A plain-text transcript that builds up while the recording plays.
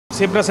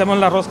siempre hacemos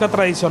la rosca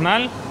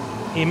tradicional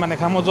y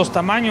manejamos dos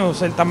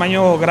tamaños. El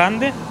tamaño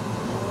grande,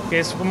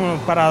 que es como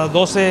para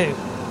 12,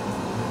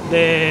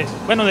 de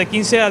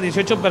 15 a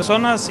 18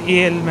 personas, y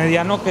el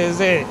mediano, que es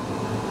de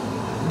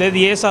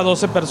 10 a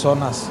 12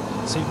 personas.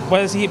 Sí,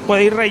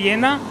 puede ir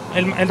rellena.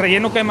 El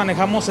relleno que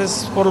manejamos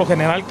es por lo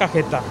general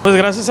cajeta. Pues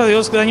gracias a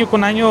Dios que año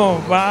con año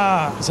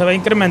se va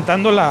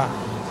incrementando la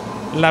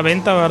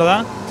venta,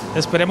 ¿verdad?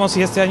 Esperemos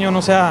si este año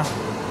no sea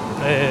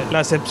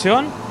la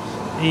excepción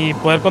y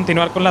poder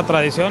continuar con la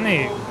tradición,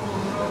 y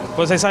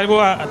pues es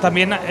algo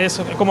también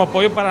es como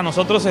apoyo para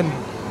nosotros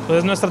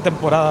pues nuestra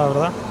temporada,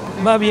 ¿verdad?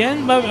 Va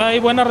bien, hay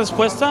buena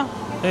respuesta,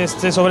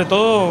 sobre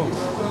todo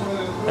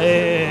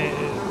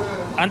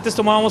antes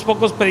tomábamos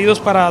pocos pedidos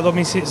para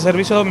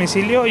servicio a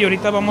domicilio, y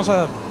ahorita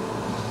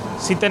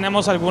sí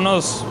tenemos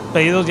algunos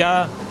pedidos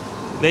ya.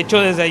 De hecho,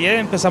 desde ayer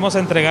empezamos a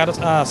entregar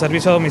a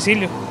servicio a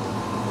domicilio.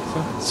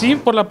 Sí,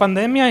 por la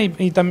pandemia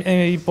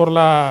y por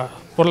la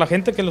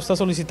gente que lo está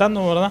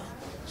solicitando, ¿verdad?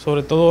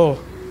 Sobre todo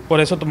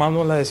por eso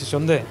tomamos la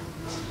decisión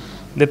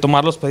de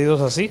tomar los pedidos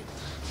así.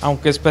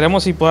 Aunque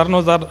esperemos y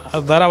podernos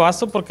dar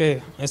abasto,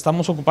 porque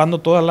estamos ocupando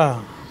toda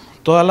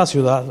la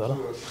ciudad, ¿verdad?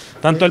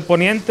 Tanto el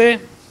poniente,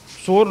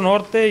 sur,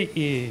 norte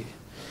y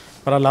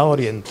para el lado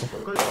oriente.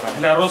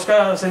 La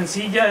rosca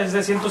sencilla es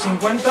de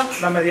 150,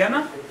 la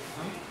mediana,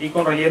 y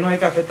con relleno de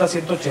cajeta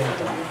 180.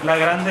 La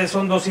grande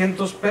son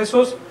 200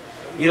 pesos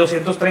y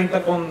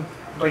 230 con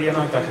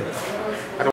relleno de cajeta.